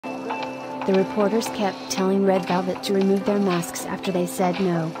the reporters kept telling Red Velvet to remove their masks after they said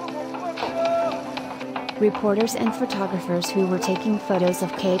no. Reporters and photographers who were taking photos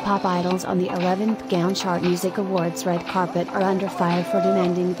of K-pop idols on the 11th 𝐃𝐢𝐬𝐜𝐥𝐚𝐢𝐸 Music Awards red carpet are under fire for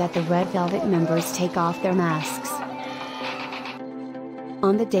demanding that the Red Velvet members take off their masks.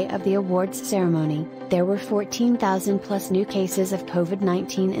 On the day of the awards ceremony, there were 14,000 plus new cases of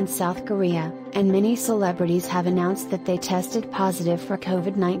COVID-19 in South Korea, and many celebrities have announced that they tested positive for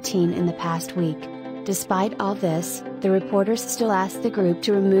COVID-19 in the past week. Despite all this, the reporters still asked the group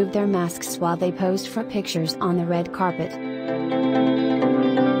to remove their masks while they posed for pictures on the red carpet.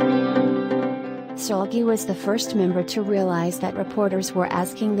 𝐃𝐢𝐬𝐜𝐴 was the first member to realize that reporters were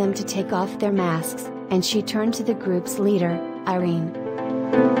asking them to take off their masks, and she turned to the group's leader, Irene.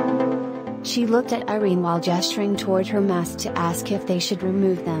 She looked at Irene while gesturing toward her mask to ask if they should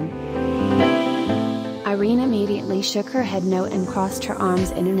remove them. Irene immediately shook her head no and crossed her arms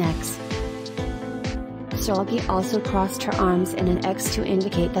in an X. 𝐃𝐢𝐬𝐜𝐴 also crossed her arms in an X to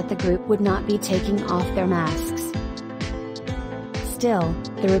indicate that the group would not be taking off their masks. Still,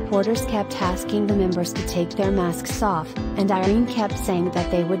 the reporters kept asking the members to take their masks off, and Irene kept saying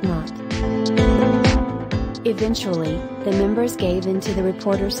that they would not. Eventually, the members gave in to the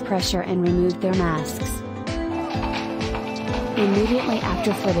reporters' pressure and removed their masks. Immediately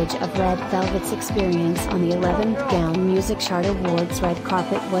after footage of Red Velvet's experience on the 11th 𝐃𝐢𝐬𝐜𝐴 Music Chart Awards red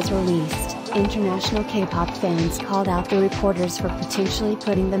carpet was released, international K-pop fans called out the reporters for potentially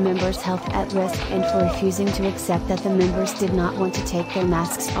putting the members' health at risk and for refusing to accept that the members did not want to take their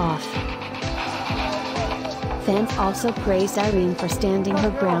masks off. Fans also praised Irene for standing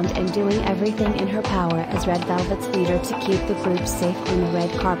her ground and doing everything in her power as Red Velvet's leader to keep the group safe on the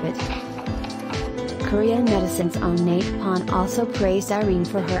red carpet. Korean netizens' own 𝐃𝐢𝐬𝐜𝐴 also praised Irene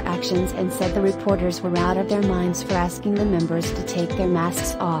for her actions and said the reporters were out of their minds for asking the members to take their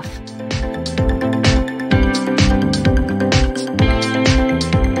masks off.